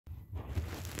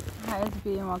Hi, it's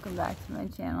B and welcome back to my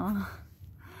channel.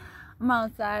 I'm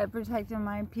outside protecting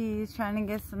my peace, trying to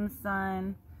get some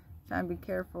sun, trying to be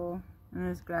careful in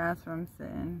this grass where I'm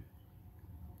sitting.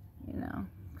 You know,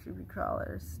 creepy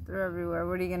crawlers, they're everywhere.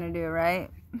 What are you gonna do, right?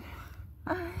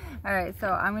 Alright, so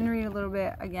I'm gonna read a little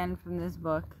bit again from this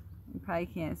book. You probably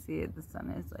can't see it, the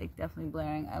sun is like definitely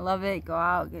blaring. I love it. Go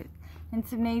out, get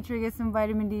into nature, get some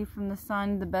vitamin D from the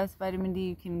sun, the best vitamin D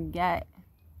you can get.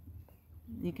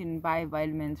 You can buy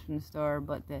vitamins from the store,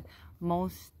 but the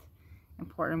most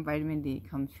important vitamin D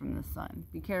comes from the sun.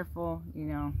 Be careful, you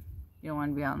know, you don't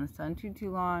want to be out in the sun too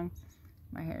long.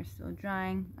 My hair is still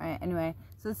drying. Alright, anyway,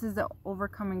 so this is the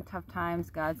Overcoming Tough Times,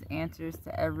 God's answers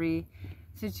to every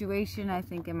situation. I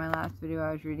think in my last video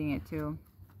I was reading it too,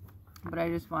 but I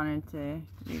just wanted to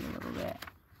read a little bit.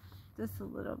 Just a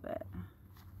little bit.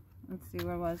 Let's see,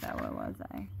 where was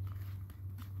I?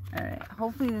 Alright,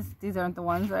 hopefully these aren't the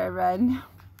ones that I read in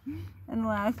the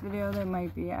last video. They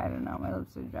might be, I don't know, my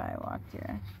lips are dry, I walked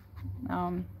here.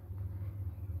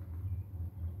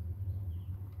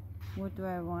 What do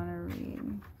I want to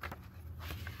read?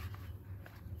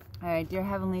 Alright, dear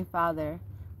Heavenly Father,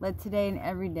 let today and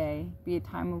every day be a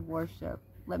time of worship.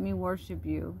 Let me worship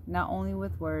you, not only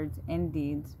with words and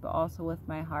deeds, but also with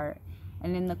my heart.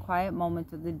 And in the quiet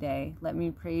moments of the day, let me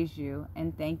praise you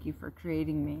and thank you for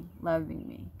creating me, loving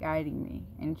me, guiding me,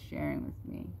 and sharing with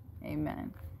me.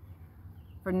 Amen.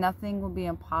 For nothing will be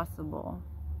impossible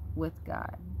with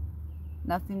God.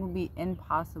 Nothing will be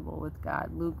impossible with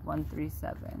God. Luke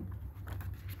 1:37.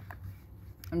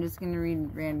 I'm just going to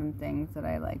read random things that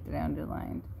I like, that I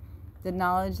underlined. The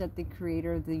knowledge that the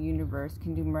creator of the universe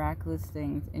can do miraculous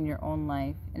things in your own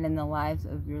life and in the lives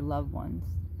of your loved ones.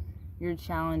 Your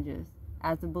challenges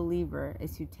as a believer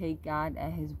is to take God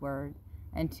at his word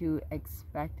and to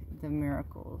expect the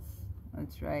miracles.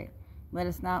 That's right. Let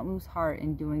us not lose heart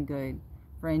in doing good,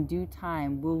 for in due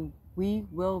time we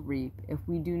will reap if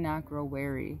we do not grow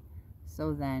weary.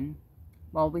 So then,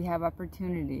 while we have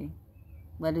opportunity,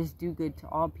 let us do good to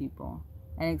all people,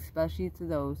 and especially to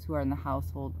those who are in the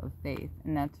household of faith.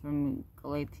 And that's from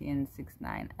Galatians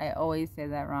 6:9. I always say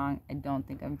that wrong. I don't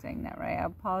think I'm saying that right. I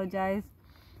apologize.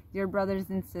 Dear brothers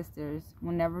and sisters,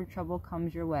 whenever trouble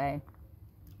comes your way,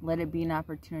 let it be an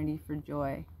opportunity for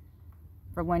joy.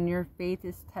 For when your faith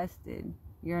is tested,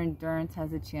 your endurance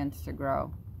has a chance to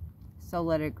grow. So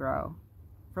let it grow.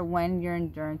 For when your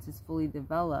endurance is fully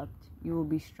developed, you will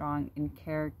be strong in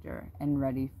character and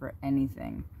ready for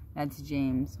anything. That's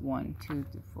James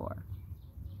 1:2-4.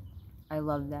 I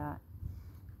love that.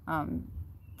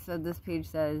 So this page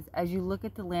says, as you look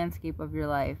at the landscape of your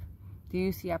life, do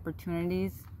you see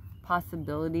opportunities,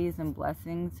 possibilities, and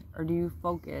blessings, or do you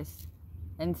focus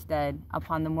instead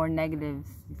upon the more negative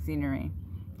scenery?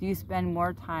 Do you spend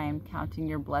more time counting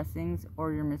your blessings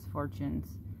or your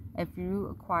misfortunes? If you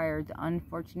acquire the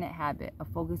unfortunate habit of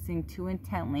focusing too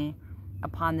intently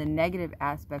upon the negative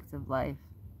aspects of life,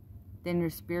 then your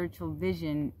spiritual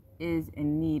vision is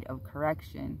in need of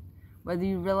correction. Whether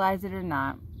you realize it or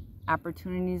not,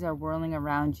 opportunities are whirling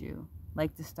around you,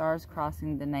 like the stars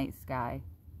crossing the night sky.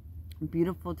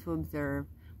 Beautiful to observe,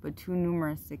 but too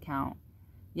numerous to count.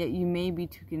 Yet you may be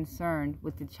too concerned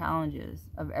with the challenges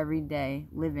of everyday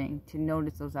living to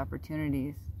notice those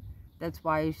opportunities. That's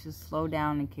why you should slow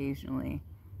down occasionally,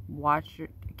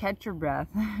 catch your breath,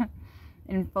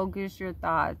 and focus your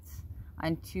thoughts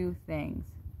on two things: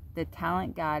 the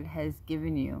talent God has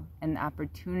given you and the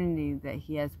opportunity that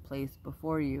he has placed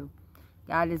before you.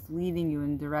 God is leading you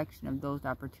in the direction of those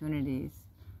opportunities.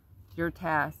 Your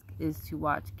task is to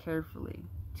watch carefully,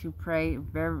 to pray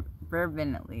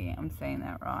fervently, I'm saying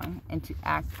that wrong, and to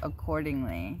act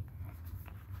accordingly.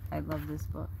 I love this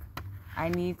book. I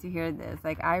need to hear this.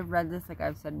 Like, I've read this, like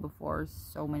I've said before,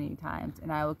 so many times,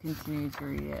 and I will continue to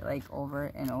read it, like, over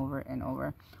and over and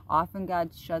over. Often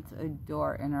God shuts a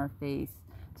door in our face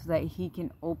so that he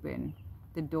can open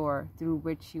the door through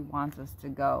which he wants us to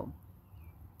go.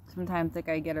 Sometimes, like,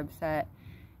 I get upset,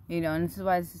 you know, and this is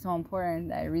why this is so important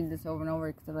that I read this over and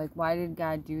over, because I'm like, why did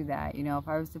God do that? You know, if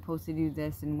I was supposed to do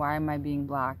this, and why am I being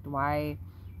blocked? Why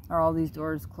are all these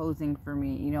doors closing for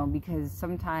me? You know, because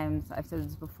sometimes, I've said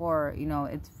this before, you know,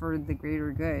 it's for the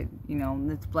greater good. You know,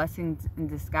 it's blessings in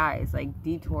disguise. Like,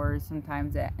 detours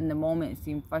sometimes that in the moment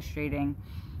seem frustrating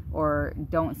or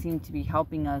don't seem to be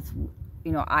helping us.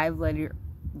 You know, I've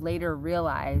later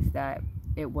realized that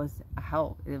it was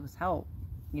help. It was help.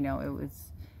 You know, it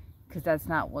was, because that's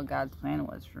not what God's plan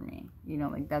was for me. You know,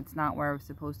 like, that's not where I was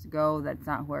supposed to go. That's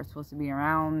not who I was supposed to be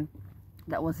around.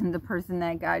 That wasn't the person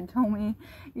that God told me,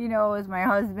 you know, was my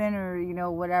husband, or, you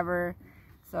know, whatever.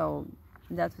 So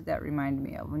that's what that reminded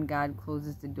me of, when God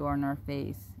closes the door in our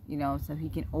face. you know, so he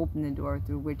can open the door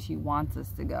through which he wants us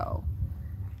to go.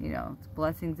 You know, it's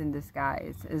blessings in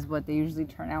disguise is what they usually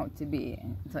turn out to be.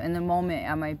 So in the moment,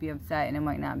 I might be upset and it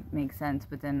might not make sense,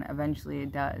 but then eventually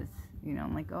it does. You know,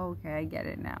 I'm like, oh, okay, I get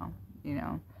it now, you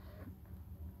know.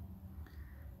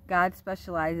 God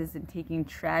specializes in taking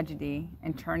tragedy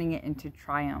and turning it into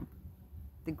triumph.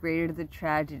 The greater the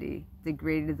tragedy, the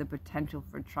greater the potential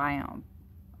for triumph.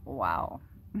 Wow.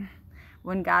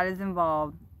 When God is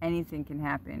involved, anything can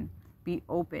happen. Be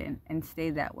open and stay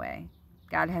that way.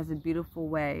 God has a beautiful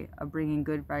way of bringing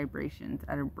good vibrations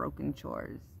out of broken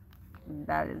chores.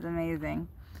 That is amazing.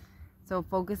 So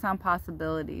focus on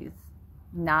possibilities,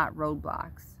 not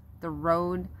roadblocks. The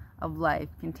road of life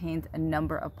contains a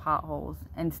number of potholes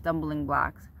and stumbling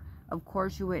blocks. Of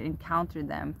course, you would encounter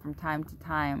them from time to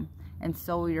time, and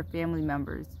so will your family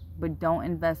members. But don't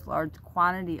invest large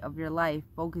quantity of your life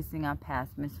focusing on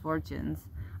past misfortunes.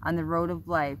 On the road of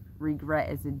life, regret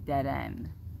is a dead end.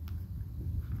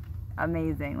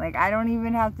 Amazing. Like, I don't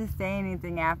even have to say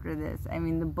anything after this. I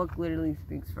mean, the book literally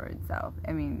speaks for itself.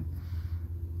 I mean,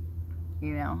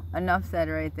 you know, enough said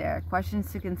right there.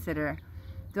 Questions to consider.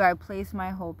 Do I place my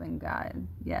hope in God?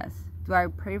 Yes. Do I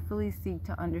prayerfully seek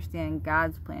to understand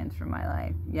God's plans for my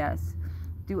life? Yes.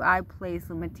 Do I place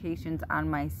limitations on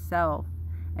myself?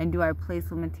 And do I place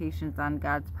limitations on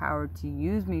God's power to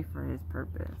use me for his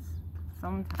purpose?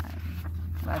 Sometimes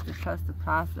I have to trust the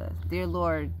process. Dear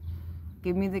Lord,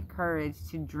 give me the courage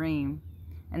to dream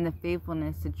and the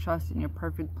faithfulness to trust in your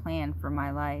perfect plan for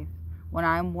my life. When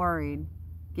I'm worried,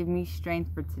 give me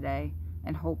strength for today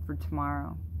and hope for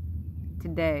tomorrow.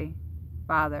 Today,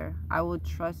 Father, I will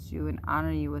trust you and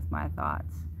honor you with my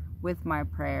thoughts, with my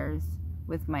prayers,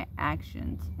 with my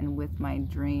actions, and with my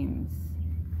dreams.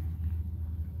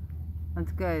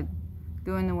 That's good.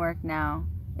 Doing the work now.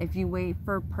 If you wait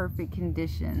for perfect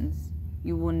conditions,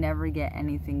 you will never get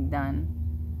anything done.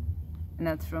 And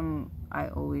that's from, I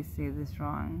always say this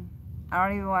wrong. I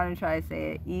don't even want to try to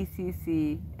say it.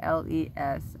 Ecclesiastes.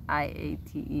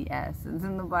 It's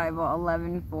in the Bible,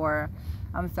 11:4.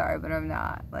 I'm sorry, but I'm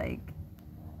not. Like,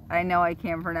 I know I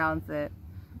can't pronounce it.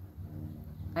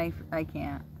 I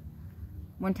can't.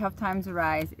 When tough times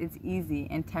arise, it's easy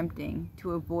and tempting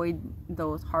to avoid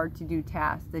those hard-to-do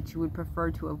tasks that you would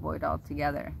prefer to avoid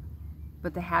altogether.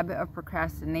 But the habit of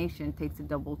procrastination takes a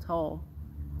double toll.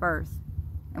 First,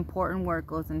 important work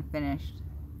goes unfinished.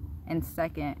 And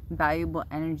second, valuable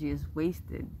energy is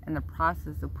wasted in the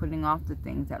process of putting off the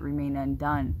things that remain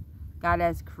undone. God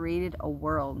has created a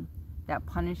world that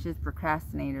punishes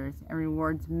procrastinators and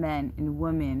rewards men and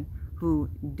women who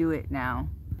do it now.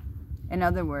 In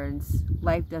other words,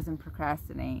 life doesn't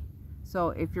procrastinate. So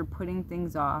if you're putting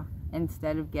things off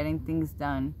instead of getting things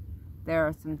done, there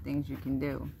are some things you can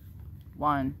do.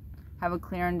 1. Have a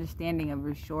clear understanding of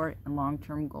your short and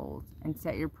long-term goals and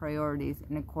set your priorities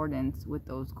in accordance with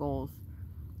those goals.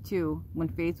 2. When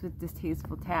faced with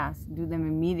distasteful tasks, do them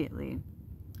immediately,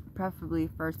 preferably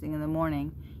first thing in the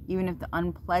morning, even if the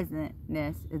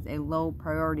unpleasantness is a low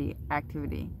priority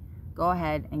activity. Go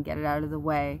ahead and get it out of the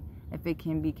way if it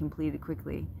can be completed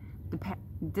quickly.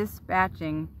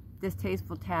 Dispatching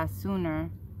distasteful tasks sooner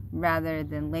rather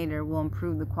than later will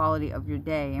improve the quality of your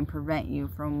day and prevent you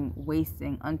from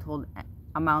wasting untold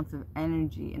amounts of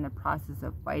energy in the process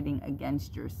of fighting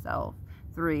against yourself.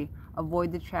 3.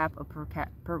 Avoid the trap of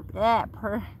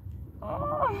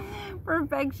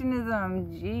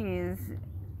perfectionism. Jeez.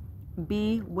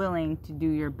 Be willing to do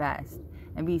your best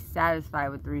and be satisfied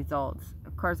with the results.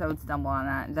 Of course, I would stumble on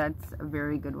that. That's a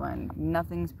very good one.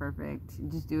 Nothing's perfect.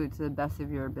 Just do it to the best of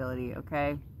your ability,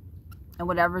 okay? And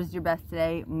whatever's your best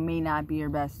today may not be your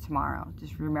best tomorrow.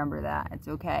 Just remember that. It's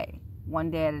okay.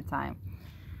 One day at a time.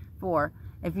 4.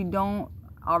 If you don't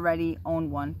already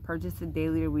own one, purchase a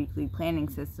daily or weekly planning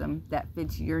system that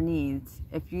fits your needs.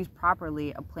 If used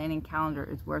properly, a planning calendar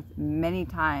is worth many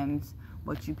times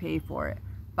what you pay for it.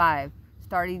 5.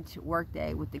 Start each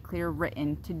workday with a clear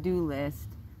written to-do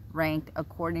list ranked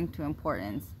according to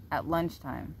importance. At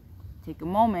lunchtime, take a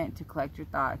moment to collect your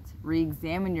thoughts,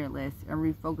 re-examine your list, and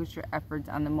refocus your efforts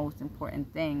on the most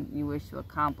important thing you wish to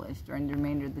accomplish during the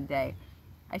remainder of the day.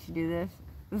 I should do this.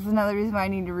 This is another reason why I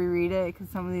need to reread it, because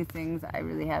some of these things I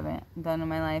really haven't done in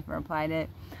my life or applied it.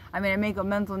 I mean, I make a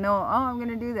mental note, oh, I'm going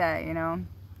to do that, you know,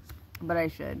 but I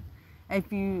should.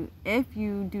 If you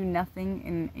do nothing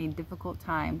in a difficult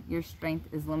time, your strength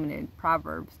is limited.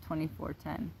 Proverbs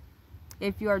 24:10.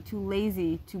 If you are too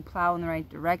lazy to plow in the right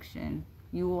direction,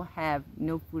 you will have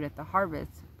no food at the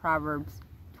harvest. Proverbs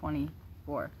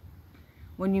 24.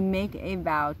 When you make a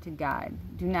vow to God,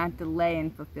 do not delay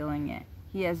in fulfilling it.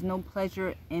 He has no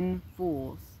pleasure in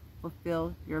fools.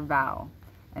 Fulfill your vow.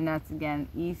 And that's again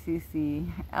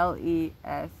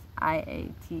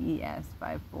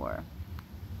ECCLESIATES54.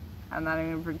 I'm not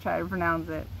even going to try to pronounce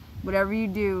it. Whatever you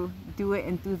do, do it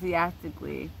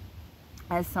enthusiastically,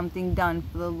 as something done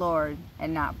for the Lord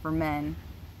and not for men.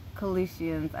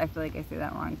 Colossians, I feel like I say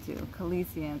that wrong too.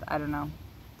 Colossians, I don't know,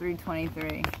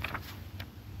 3:23.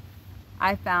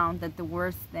 I found that the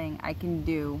worst thing I can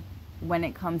do when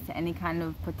it comes to any kind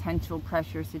of potential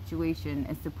pressure situation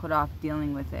is to put off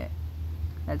dealing with it.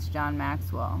 That's John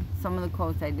Maxwell. Some of the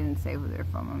quotes I didn't say where they're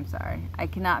from, I'm sorry. I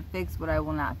cannot fix what I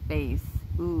will not face.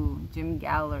 Ooh, Jim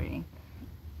Gallery.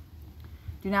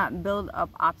 Do not build up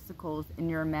obstacles in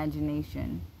your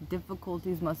imagination.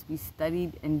 Difficulties must be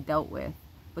studied and dealt with,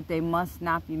 but they must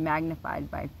not be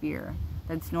magnified by fear.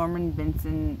 That's Norman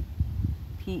Vincent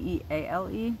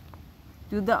Peale.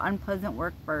 Do the unpleasant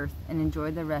work first and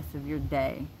enjoy the rest of your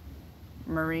day.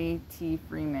 Marie T.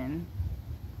 Freeman.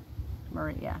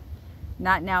 Maria.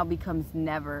 Not now becomes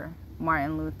never.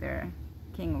 Martin Luther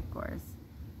King, of course.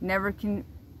 Never can,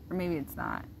 or maybe it's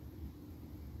not.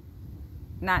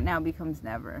 Not now becomes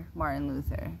never. Martin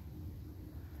Luther.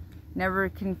 Never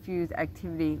confuse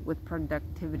activity with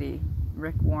productivity.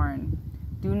 Rick Warren.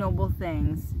 Do noble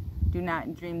things. Do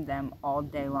not dream them all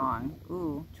day long.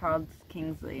 Ooh, Charles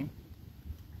Kingsley.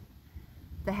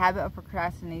 The habit of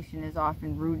procrastination is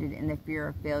often rooted in the fear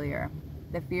of failure,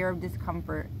 the fear of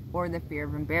discomfort, or the fear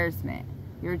of embarrassment.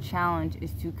 Your challenge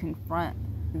is to confront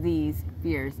these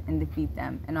fears and defeat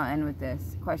them. And I'll end with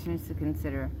this. Questions to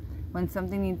consider. When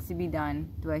something needs to be done,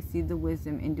 do I see the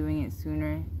wisdom in doing it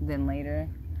sooner than later?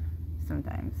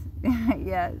 Sometimes.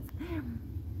 Yes.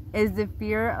 Is the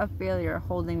fear of failure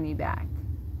holding me back?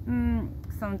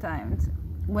 Sometimes.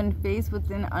 When faced with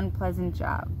an unpleasant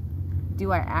job,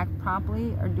 do I act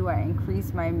promptly or do I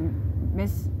increase my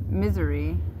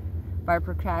misery by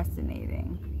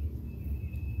procrastinating?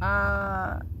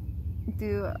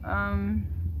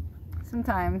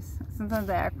 Sometimes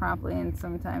I act promptly, and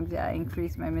sometimes, I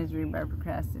increase my misery by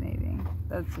procrastinating.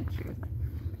 That's the truth.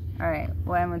 Alright,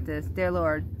 we'll end with this. Dear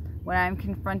Lord, when I'm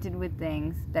confronted with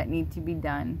things that need to be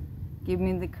done, give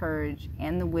me the courage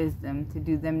and the wisdom to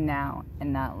do them now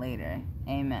and not later.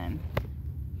 Amen.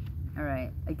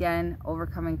 Alright, again,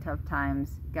 overcoming tough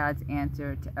times, God's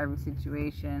answer to every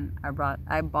situation.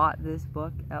 I bought this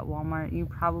book at Walmart. You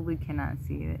probably cannot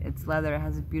see it. It's leather. It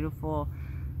has a beautiful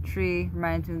tree.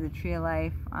 Reminds me of the tree of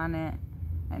life on it.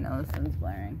 I know this one's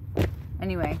blaring.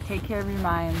 Anyway, take care of your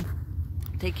mind.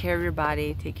 Take care of your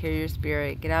body. Take care of your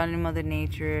spirit. Get out into Mother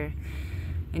Nature.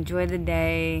 Enjoy the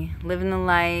day. Live in the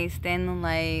light. Stay in the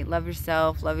light. Love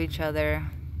yourself. Love each other.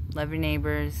 Love your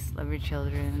neighbors. Love your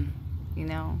children.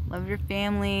 Love your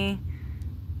family.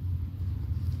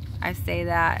 I say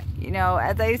that,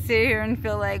 as I sit here and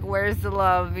feel like, where's the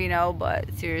love,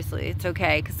 but seriously, it's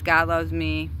okay, because God loves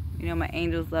me. My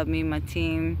angels love me, my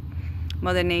team,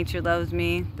 Mother Nature loves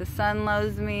me, the sun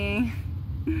loves me,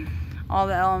 all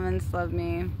the elements love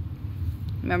me.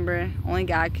 Remember, only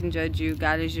God can judge you.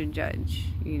 God is your judge,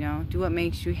 Do what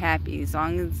makes you happy, as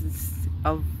long as it's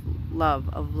of love,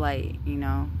 of light,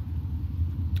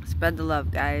 Spread the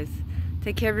love, guys.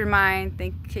 Take care of your mind.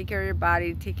 Take care of your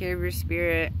body. Take care of your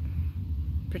spirit.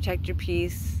 Protect your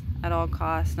peace at all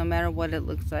costs, no matter what it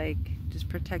looks like. Just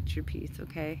protect your peace,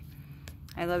 okay?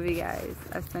 I love you guys.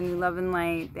 I send you love and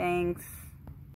light. Thanks.